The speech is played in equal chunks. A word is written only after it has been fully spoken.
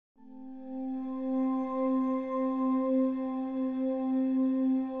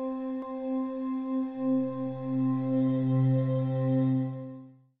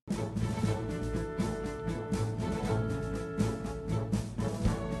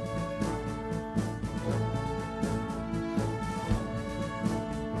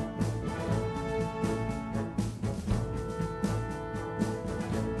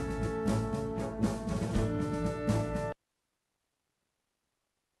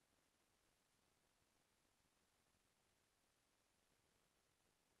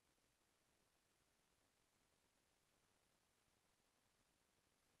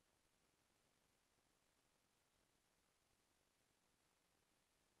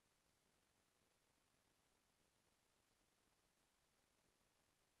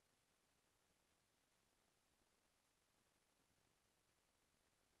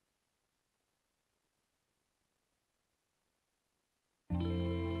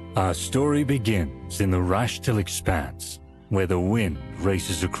Our story begins in the Rashtil Expanse, where the wind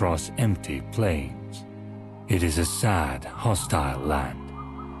races across empty plains. It is a sad, hostile land,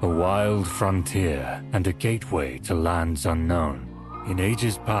 a wild frontier and a gateway to lands unknown. In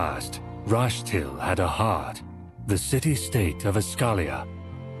ages past, Rashtil had a heart, the city-state of Regalia,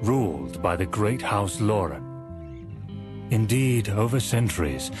 ruled by the great House Lauren. Indeed, over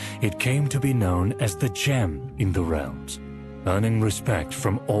centuries, it came to be known as the Gem in the realms, earning respect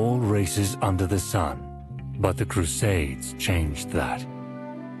from all races under the sun. But the Crusades changed that.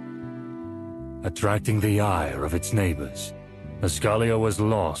 Attracting the ire of its neighbors, Regalia was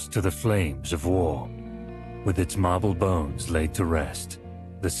lost to the flames of war. With its marble bones laid to rest,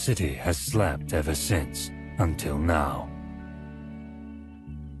 the city has slept ever since, until now.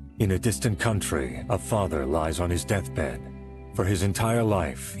 In a distant country, a father lies on his deathbed. For his entire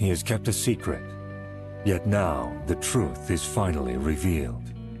life, he has kept a secret. Yet now, the truth is finally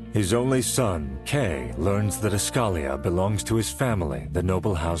revealed. His only son, Kay, learns that Regalia belongs to his family, the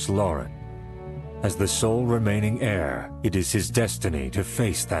noble House Lauren. As the sole remaining heir, it is his destiny to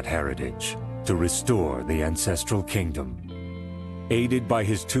face that heritage, to restore the ancestral kingdom. Aided by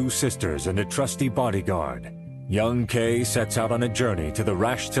his two sisters and a trusty bodyguard, young Kay sets out on a journey to the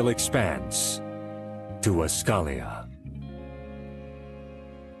Rashtil Expanse, to Regalia.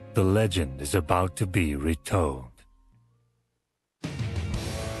 The legend is about to be retold.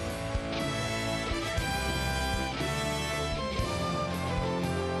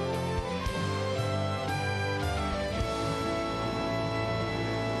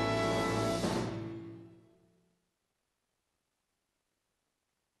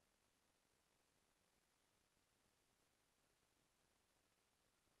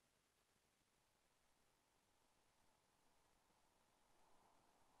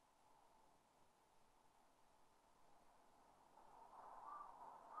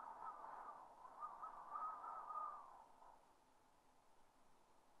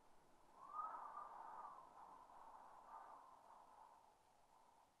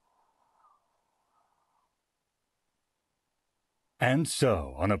 And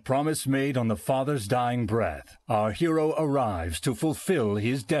so, on a promise made on the father's dying breath, our hero arrives to fulfill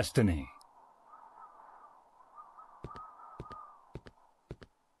his destiny.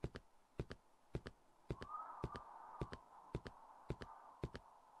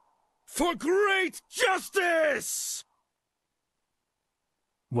 For great justice!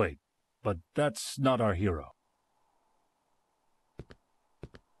 Wait, but that's not our hero.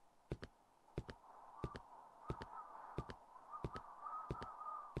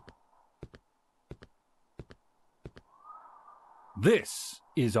 This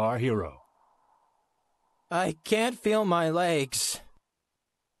is our hero. I can't feel my legs.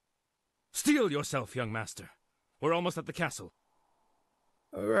 Steel yourself, young master. We're almost at the castle.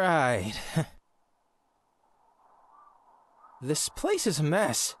 Right. This place is a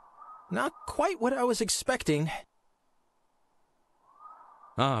mess. Not quite what I was expecting.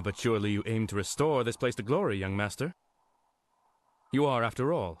 Ah, but surely you aim to restore this place to glory, young master. You are,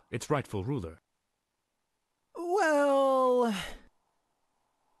 after all, its rightful ruler. Well...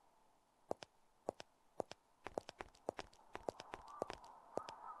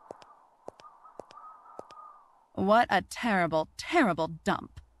 What a terrible, terrible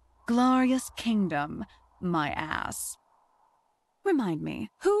dump. Glorious kingdom, my ass. Remind me,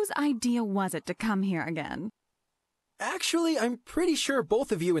 whose idea was it to come here again? Actually, I'm pretty sure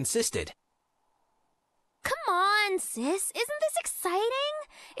both of you insisted. Come on, sis. Isn't this exciting?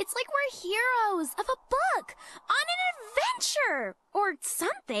 It's like we're heroes of a book, on an adventure, or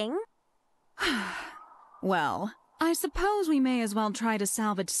something. Well, I suppose we may as well try to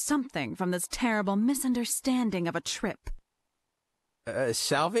salvage something from this terrible misunderstanding of a trip.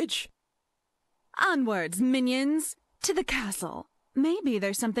 Salvage? Onwards, minions! To the castle. Maybe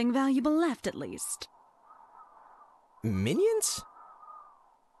there's something valuable left, at least. Minions?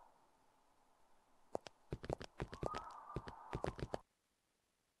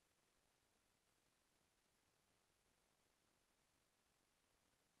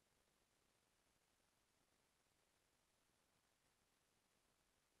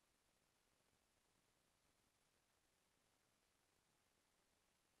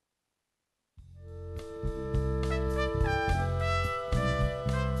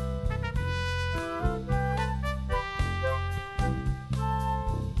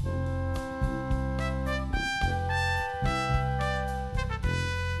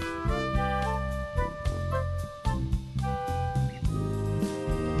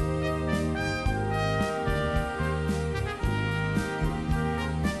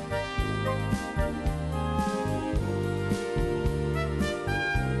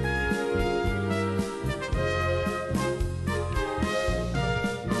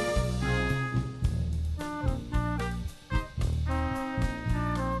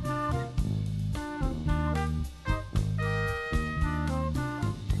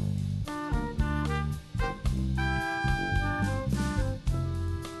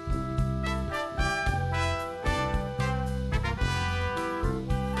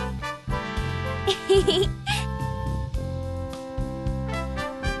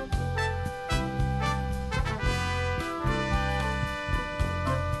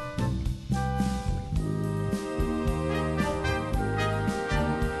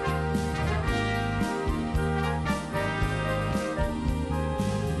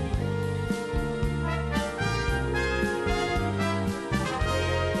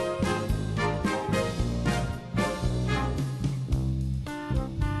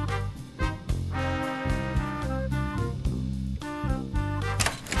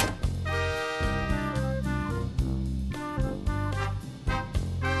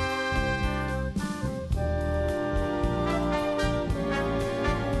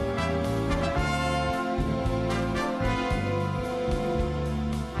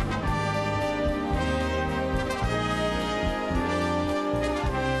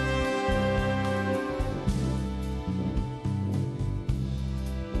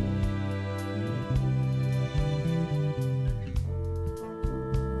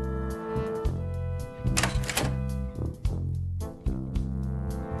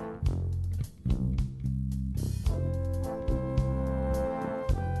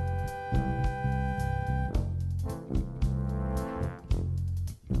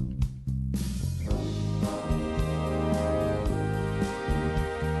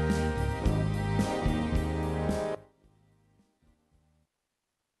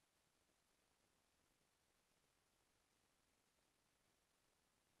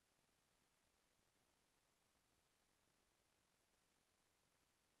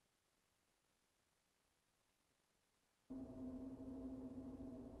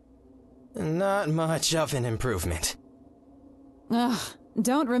 Not much of an improvement. Ugh,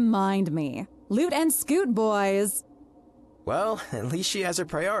 don't remind me. Loot and scoot, boys. Well, at least she has her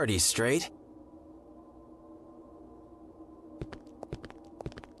priorities straight.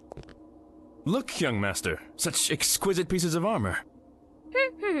 Look, young master, such exquisite pieces of armor.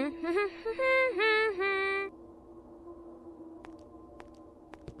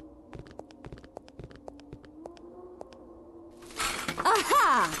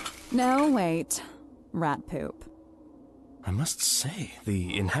 Aha! No, wait. Rat poop. I must say,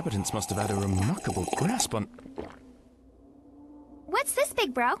 the inhabitants must have had a remarkable grasp on... What's this,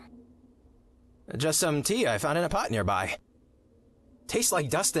 big bro? Just some tea I found in a pot nearby. Tastes like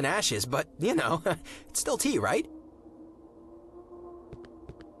dust and ashes, but, you know, it's still tea, right?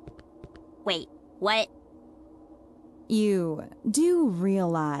 Wait, what? You do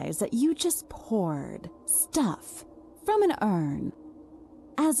realize that you just poured stuff from an urn.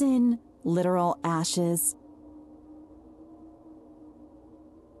 As in, literal ashes.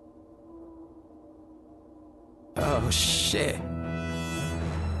 Oh, shit.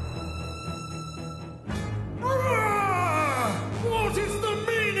 What is the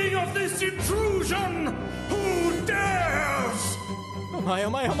meaning of this intrusion? Who dares? Oh my, oh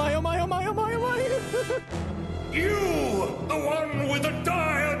my, oh my, oh my, oh my, oh my, oh my. You, the one with the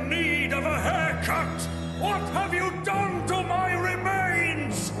dire need of a haircut! What have you done to my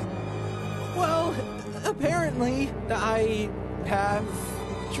remains? Well, apparently, I have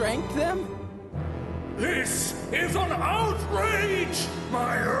drank them. This is an outrage!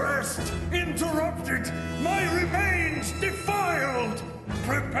 My rest interrupted, my remains defiled!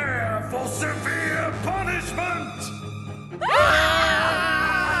 Prepare for severe punishment!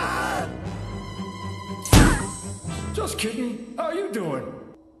 Just kidding. How you doing?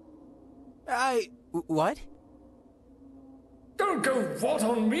 What? Don't go what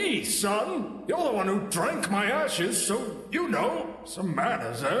on me, son. You're the one who drank my ashes, so you know. Some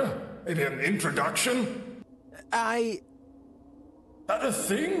manners, eh? Maybe an introduction? That a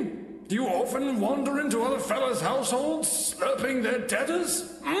thing? Do you often wander into other fellas' households, slurping their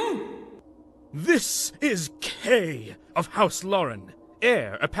debtors? This is Kay of House Lauren,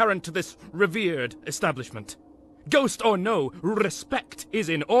 heir apparent to this revered establishment. Ghost or no, respect is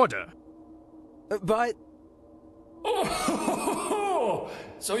in order. But... Oh,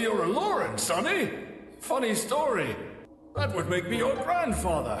 so you're a Lauren, sonny? Funny story. That would make me your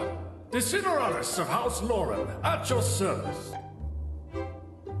grandfather. Desideratus of House Lauren, at your service.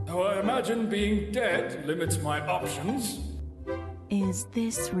 Though I imagine being dead limits my options. Is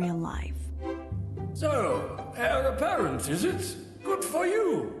this real life? So, heir apparent, is it? Good for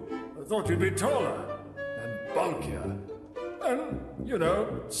you. I thought you'd be taller and bulkier. And, you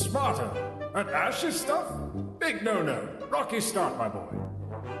know, smarter. And ashes stuff? Big no-no. Rocky start, my boy.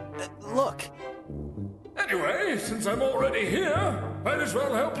 Look. Anyway, since I'm already here, might as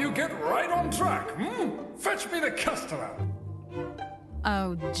well help you get right on track, Fetch me the customer.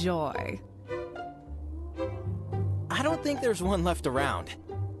 Oh, joy. I don't think there's one left around.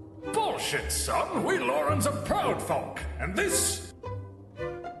 Bullshit, son. We Laurens are proud folk. And this...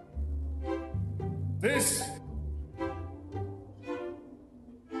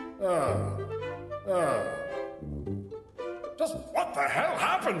 Just what the hell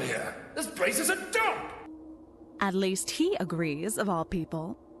happened here? This place is a dump! At least he agrees, of all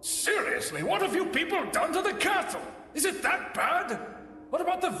people. Seriously, what have you people done to the castle? Is it that bad? What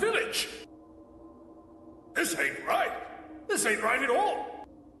about the village? This ain't right. This ain't right at all.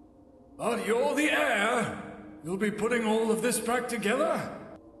 But you're the heir. You'll be putting all of this back together?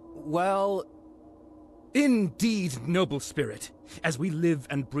 Well... Indeed, noble spirit. As we live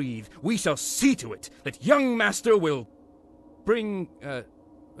and breathe, we shall see to it that young master will bring,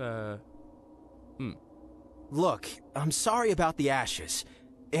 Look, I'm sorry about the ashes.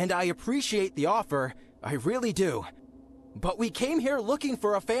 And I appreciate the offer, I really do. But we came here looking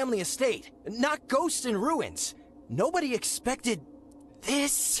for a family estate, not ghosts in ruins. Nobody expected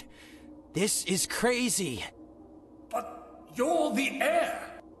this. This is crazy. But you're the heir.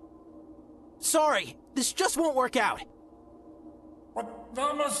 Sorry, this just won't work out. But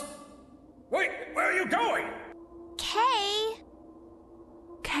that must... Wait, where are you going? Kay?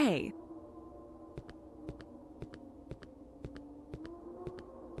 Kay.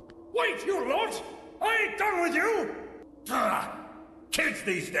 Wait, you lot! I ain't done with you! Kids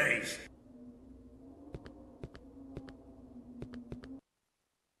these days!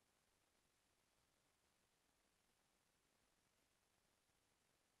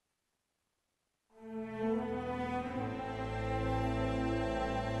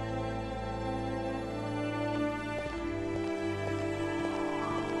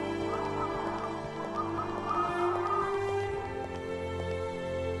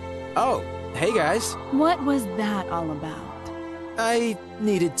 Oh, hey guys. What was that all about? I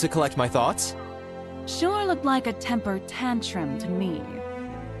needed to collect my thoughts. Sure looked like a temper tantrum to me.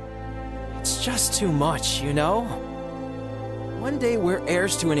 It's just too much, you know? One day we're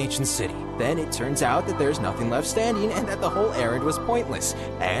heirs to an ancient city. Then it turns out that there's nothing left standing and that the whole errand was pointless.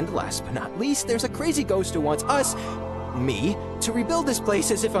 And last but not least, there's a crazy ghost who wants us, me, to rebuild this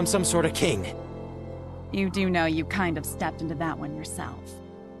place as if I'm some sort of king. You do know you kind of stepped into that one yourself.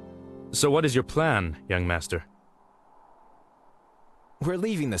 So what is your plan, young master? We're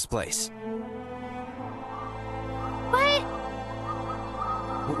leaving this place. What?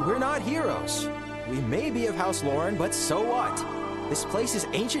 We're not heroes. We may be of House Lauren, but so what? This place is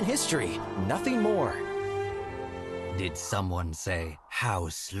ancient history, nothing more. Did someone say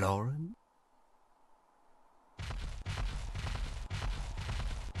House Lauren?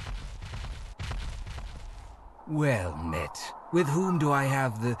 Well met. With whom do I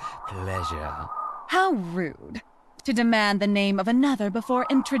have the pleasure? How rude. To demand the name of another before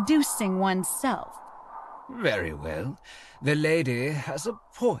introducing oneself. Very well. The lady has a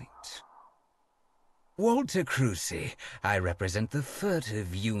point. Walter Crucy, I represent the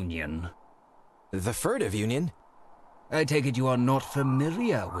Furtive Union. The Furtive Union? I take it you are not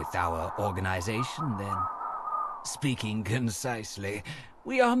familiar with our organization, then? Speaking concisely,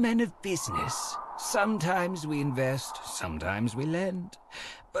 we are men of business. Sometimes we invest, sometimes we lend.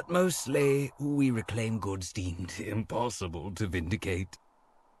 But mostly, we reclaim goods deemed impossible to vindicate.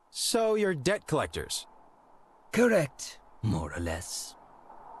 So you're debt collectors? Correct, more or less.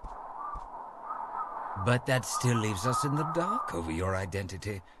 But that still leaves us in the dark over your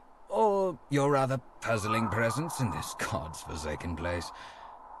identity. Or your rather puzzling presence in this god's forsaken place.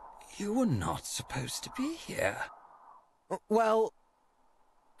 You were not supposed to be here. Well...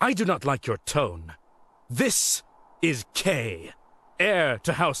 I do not like your tone. This is Kay, heir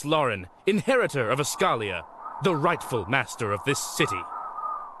to House Lauren, inheritor of Escalia, the rightful master of this city.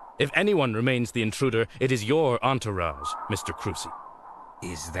 If anyone remains the intruder, it is your entourage, Mr. Crucy.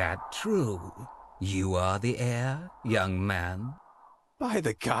 Is that true? You are the heir, young man? By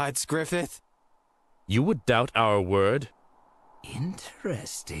the gods, Griffith. You would doubt our word?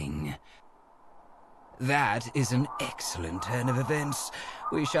 Interesting. That is an excellent turn of events.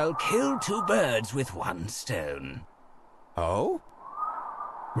 We shall kill two birds with one stone. Oh?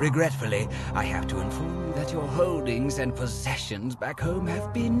 Regretfully, I have to inform you that your holdings and possessions back home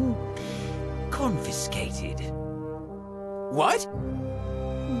have been... confiscated. What?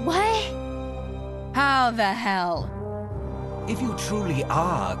 What? How the hell? If you truly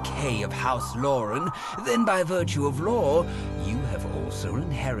are Kay of House Lauren, then by virtue of law, you have also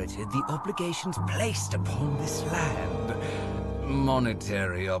inherited the obligations placed upon this land.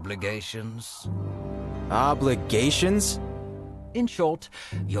 Monetary obligations. Obligations? In short,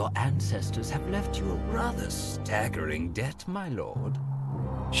 your ancestors have left you a rather staggering debt, my lord.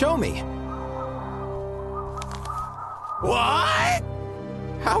 Show me. What?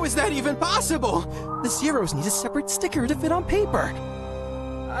 How is that even possible? The zeros need a separate sticker to fit on paper.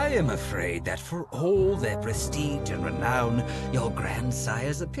 I am afraid that for all their prestige and renown, your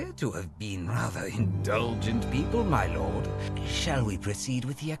grandsires appear to have been rather indulgent people, my lord. Shall we proceed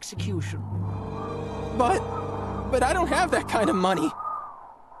with the execution? But I don't have that kind of money.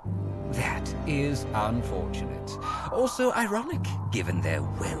 That is unfortunate. Also ironic, given their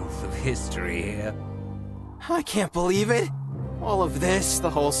wealth of history here. I can't believe it. All of this, the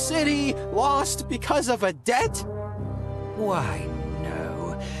whole city, lost because of a debt? Why,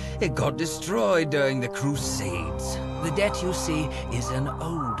 no. It got destroyed during the Crusades. The debt, you see, is an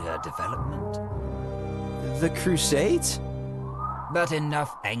older development. The Crusades? But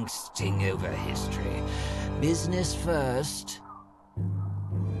enough angsting over history. Business first.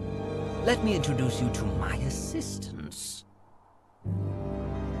 Let me introduce you to my assistants.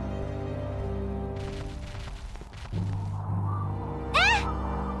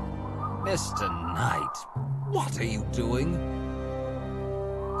 Mr. Knight, what are you doing?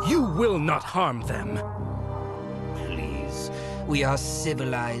 You will not harm them. Please, we are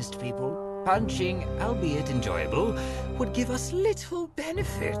civilized people. Punching, albeit enjoyable, would give us little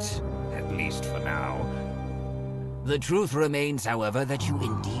benefit, at least for now. The truth remains, however, that you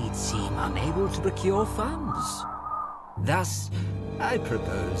indeed seem unable to procure funds. Thus, I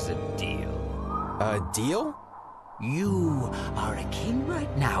propose a deal. A deal? You are a king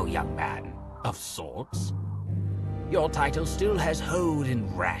right now, young man, of sorts. Your title still has hold in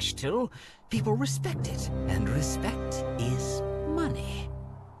Rashtil. People respect it, and respect is money.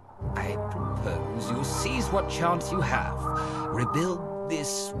 I propose you seize what chance you have. Rebuild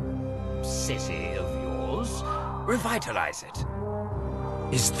this city of yours. Revitalize it.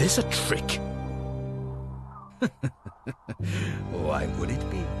 Is this a trick? Why would it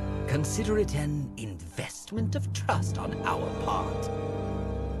be? Consider it an investment of trust on our part.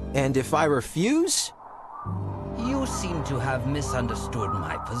 And if I refuse? You seem to have misunderstood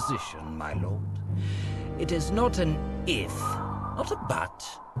my position, my lord. It is not an if, not a but,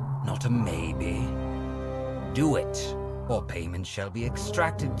 not a maybe. Do it, or payment shall be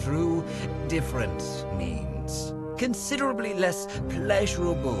extracted through different means. Considerably less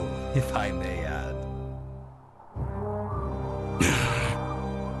pleasurable, if I may add.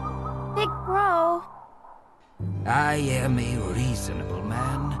 Big bro. I am a reasonable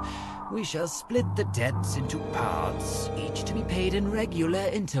man. We shall split the debts into parts, each to be paid in regular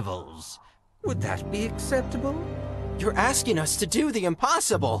intervals. Would that be acceptable? You're asking us to do the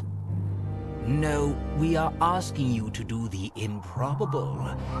impossible. No, we are asking you to do the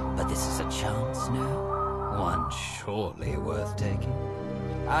improbable. But this is a chance now, one surely worth taking.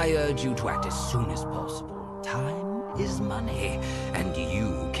 I urge you to act as soon as possible. Time is money, and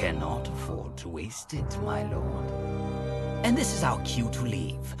you cannot afford to waste it, my lord. And this is our cue to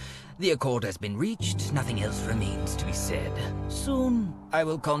leave. The accord has been reached, nothing else remains to be said. Soon, I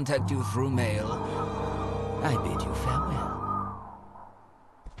will contact you through mail. I bid you farewell.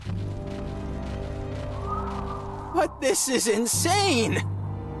 But this is insane!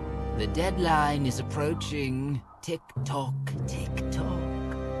 The deadline is approaching. Tick-tock, tick-tock.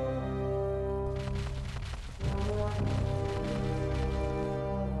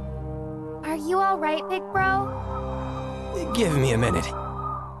 Are you alright, big bro? Give me a minute.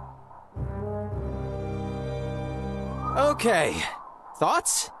 Okay.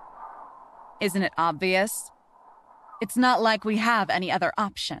 Thoughts? Isn't it obvious? It's not like we have any other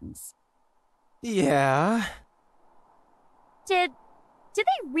options. Yeah. Did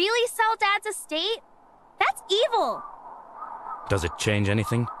they really sell Dad's estate? That's evil! Does it change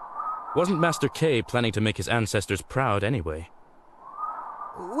anything? Wasn't Master K planning to make his ancestors proud anyway?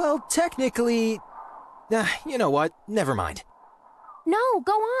 Well, technically... you know what? Never mind. No,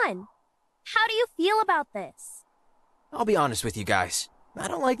 go on. How do you feel about this? I'll be honest with you guys. I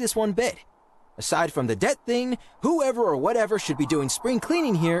don't like this one bit. Aside from the debt thing, whoever or whatever should be doing spring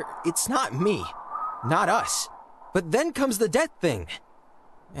cleaning here, it's not me. Not us. But then comes the debt thing.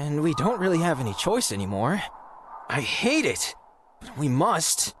 And we don't really have any choice anymore. I hate it. But we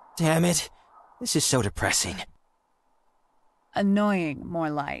must. Damn it. This is so depressing. Annoying, more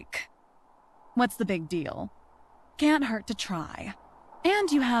like. What's the big deal? Can't hurt to try. And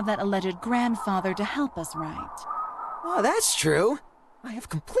you have that alleged grandfather to help us, right? Oh, that's true. I have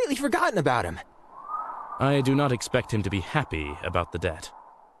completely forgotten about him. I do not expect him to be happy about the debt.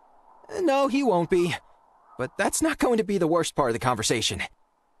 No, he won't be. But that's not going to be the worst part of the conversation.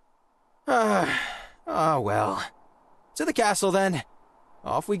 Oh well. To the castle, then.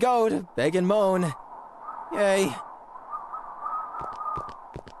 Off we go to beg and moan. Yay.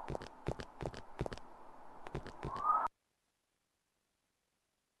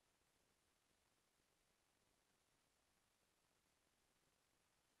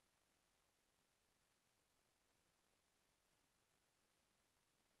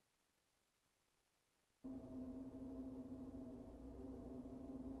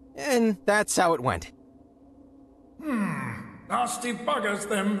 And that's how it went. Nasty buggers,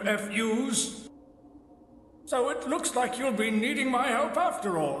 them FUs. So it looks like you'll be needing my help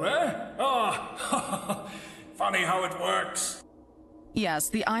after all, eh? Ah, funny how it works. Yes,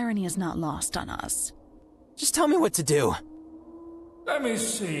 the irony is not lost on us. Just tell me what to do. Let me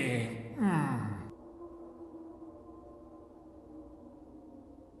see.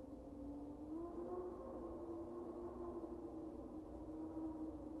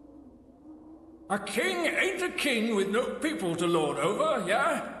 A king ain't a king with no people to lord over,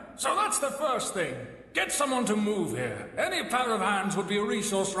 yeah? So that's the first thing. Get someone to move here. Any pair of hands would be a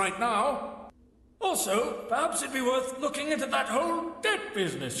resource right now. Also, perhaps it'd be worth looking into that whole debt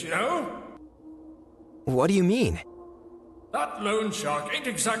business, you know? What do you mean? That loan shark ain't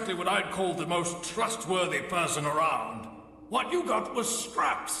exactly what I'd call the most trustworthy person around. What you got was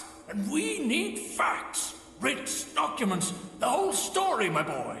scraps, and we need facts, writs, documents, the whole story, my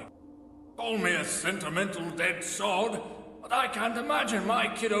boy. Call me a sentimental dead sod, but I can't imagine my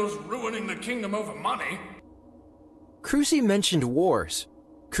kiddos ruining the kingdom over money. Crucy mentioned wars.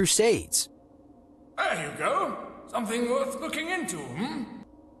 Crusades. There you go. Something worth looking into, hmm?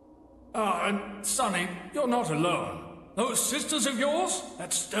 And Sonny, you're not alone. Those sisters of yours,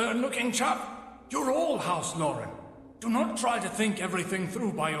 that stern-looking chap, you're all House Lauren. Do not try to think everything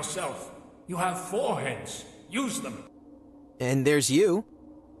through by yourself. You have 4 heads. Use them. And there's you.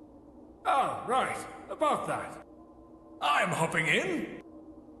 Ah, right. About that. I'm hopping in.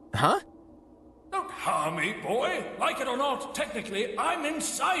 Huh? Don't harm me, boy. Like it or not, technically, I'm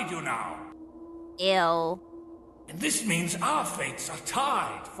inside you now. Ew. And this means our fates are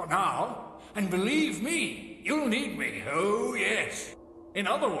tied for now. And believe me, you'll need me. Oh, yes. In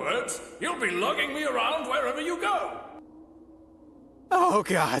other words, you'll be lugging me around wherever you go. Oh,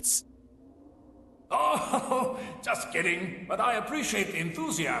 gods. Oh, just kidding. But I appreciate the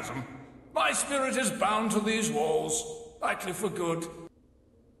enthusiasm. My spirit is bound to these walls, likely for good.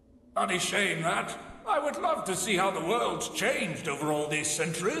 Bloody shame that. I would love to see how the world's changed over all these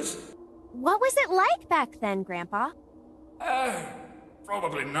centuries. What was it like back then, Grandpa?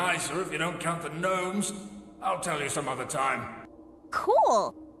 Probably nicer if you don't count the gnomes. I'll tell you some other time.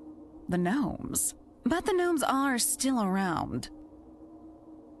 Cool. The gnomes. But the gnomes are still around.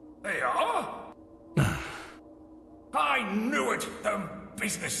 They are? I knew it! Them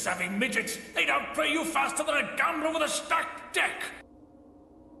business-savvy midgets! They'd outplay you faster than a gambler with a stacked deck!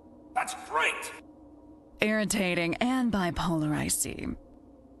 That's great! Irritating and bipolar, I see.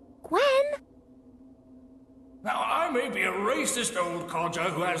 Gwen? Now, I may be a racist old codger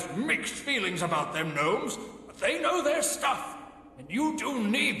who has mixed feelings about them gnomes, but they know their stuff, and you do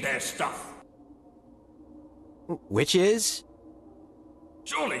need their stuff. Which is?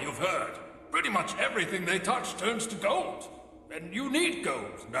 Surely you've heard. Pretty much everything they touch turns to gold. And you need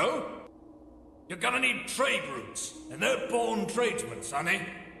gold, no? You're gonna need trade routes, and they're born tradesmen, sonny.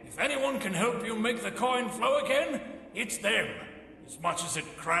 If anyone can help you make the coin flow again, it's them. As much as it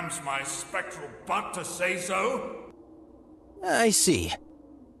cramps my spectral butt to say so. I see.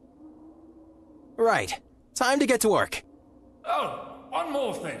 Right. Time to get to work. Oh, one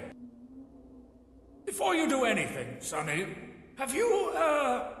more thing. Before you do anything, sonny, have you,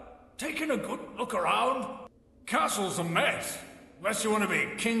 taken a good look around? Castle's a mess. Unless you want to be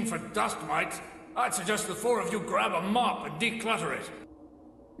king for dust mites, I'd suggest the 4 of you grab a mop and declutter it.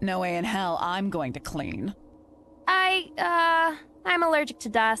 No way in hell I'm going to clean. I'm allergic to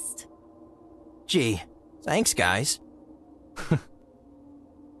dust. Gee, thanks, guys.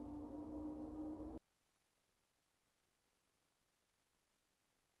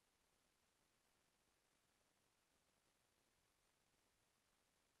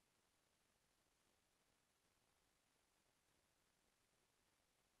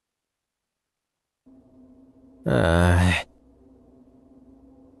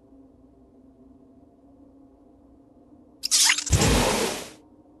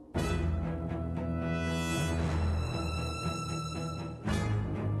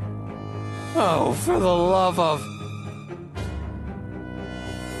 Oh, for the love of...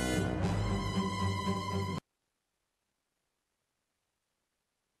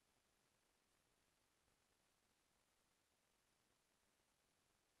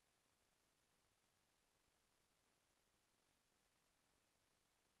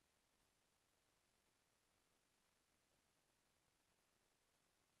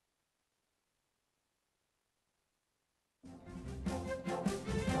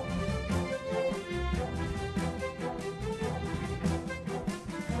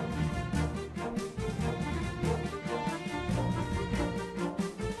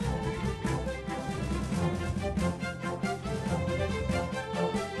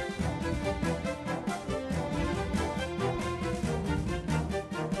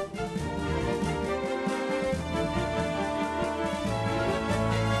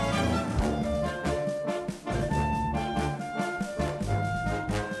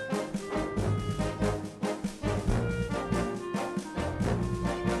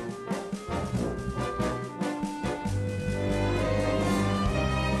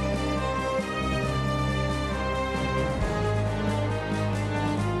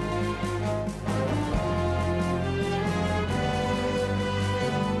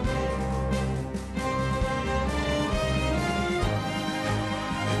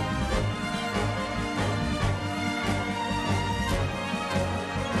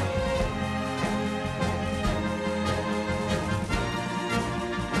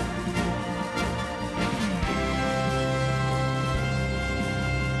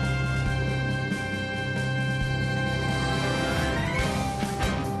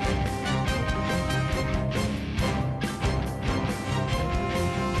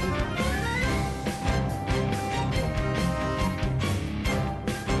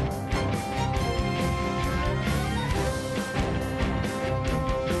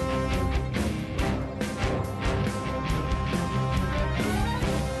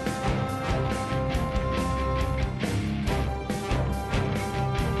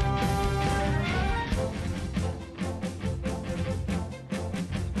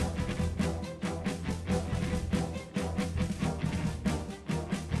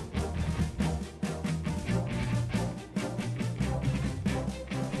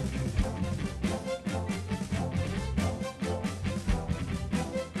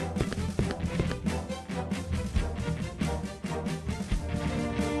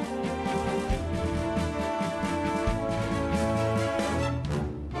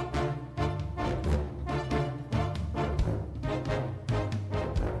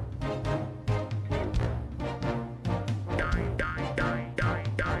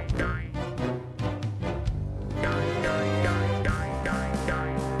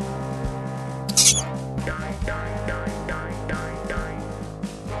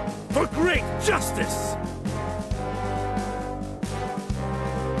 justice!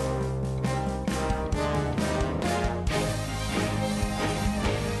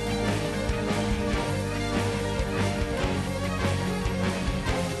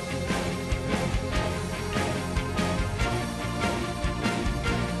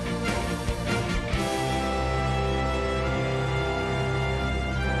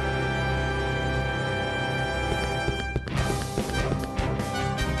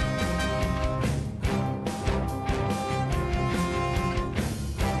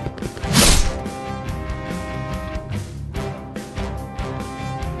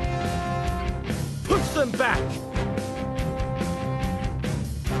 Them back!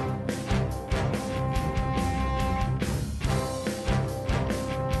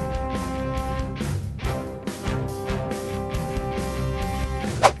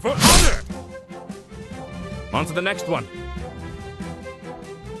 For honor! On to the next one.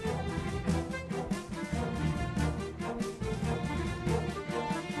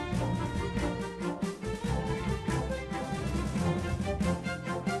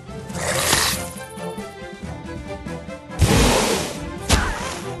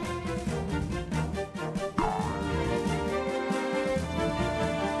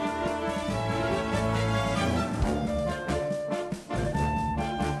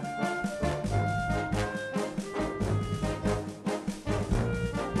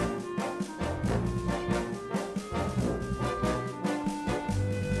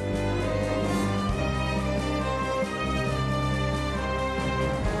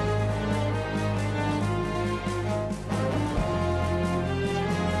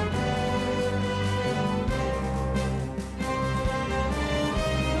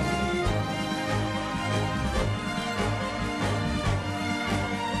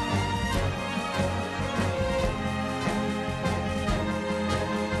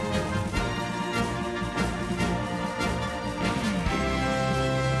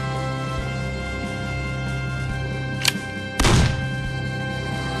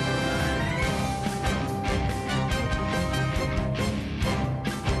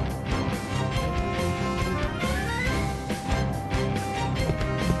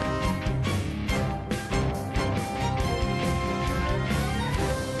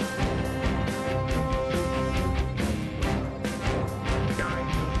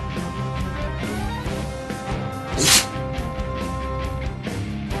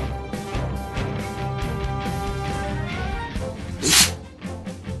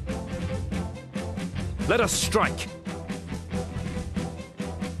 Let us strike!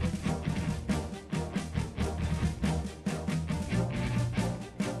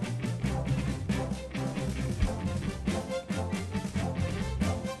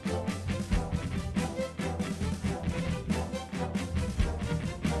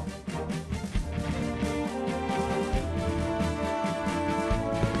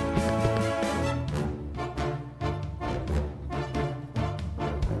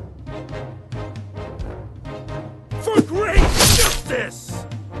 For great justice!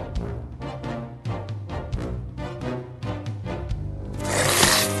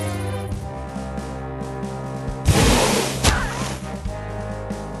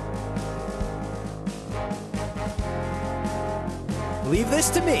 Leave this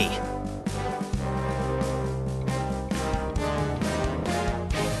to me.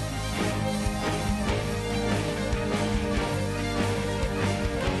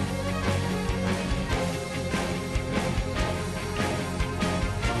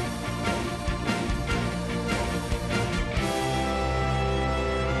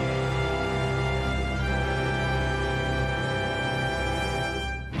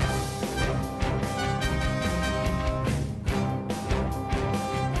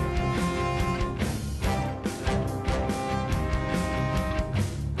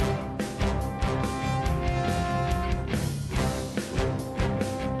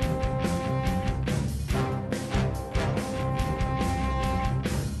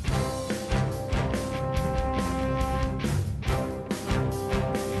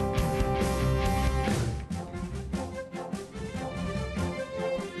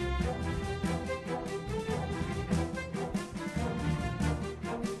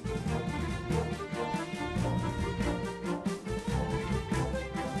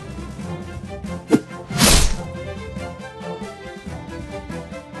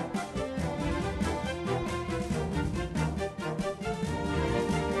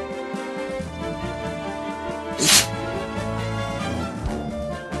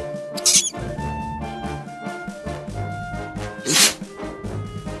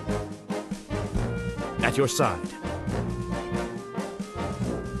 At your side.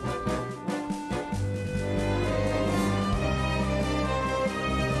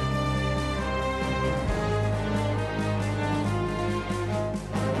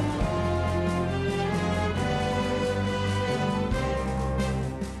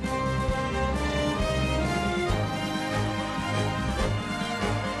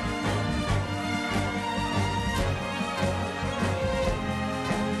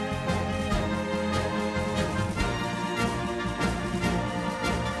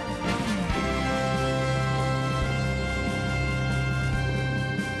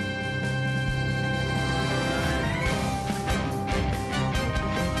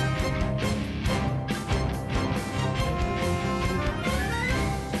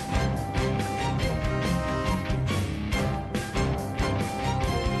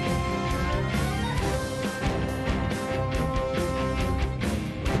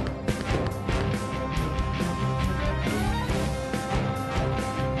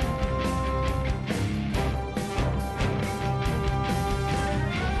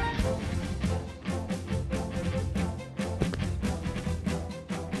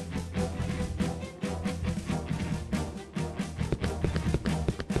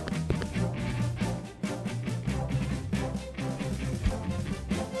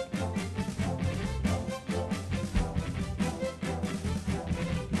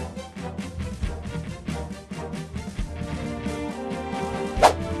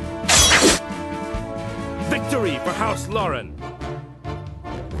 for House Lauren.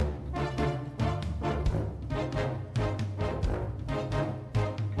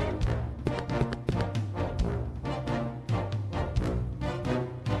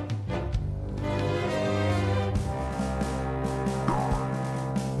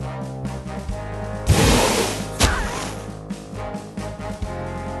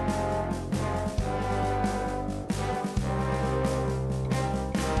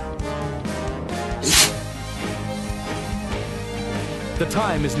 The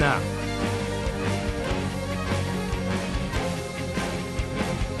time is now.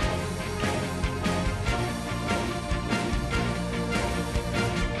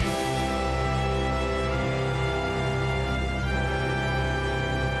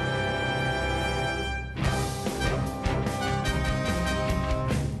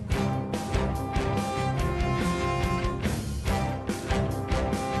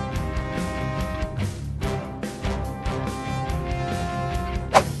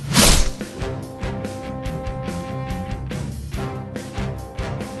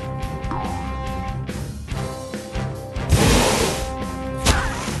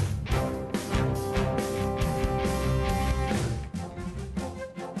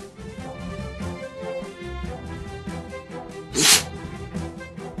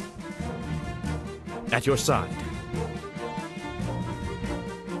 At your side.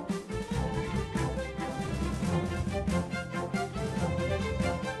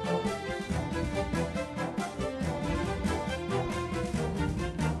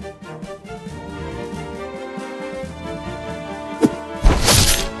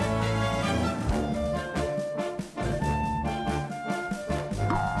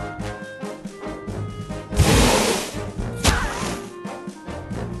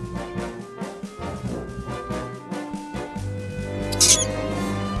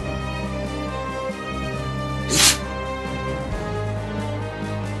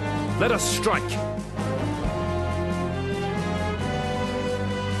 Let us strike!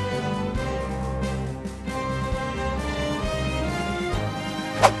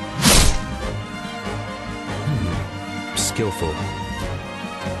 Skillful.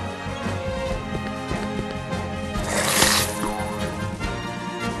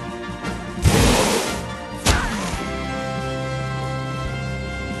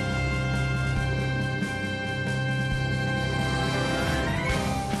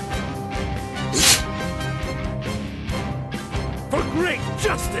 Great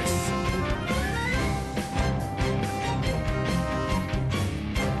justice!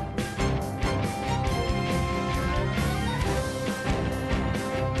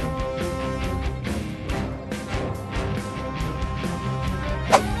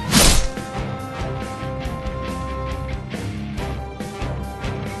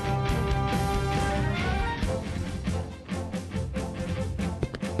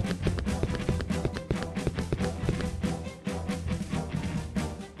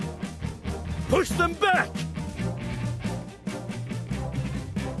 Push them back!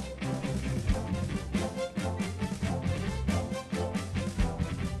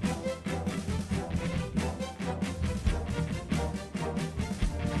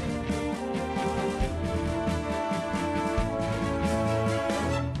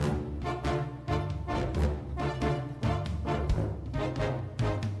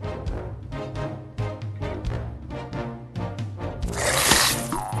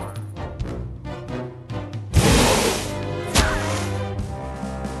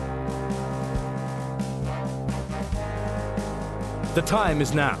 The time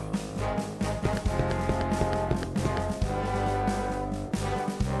is now.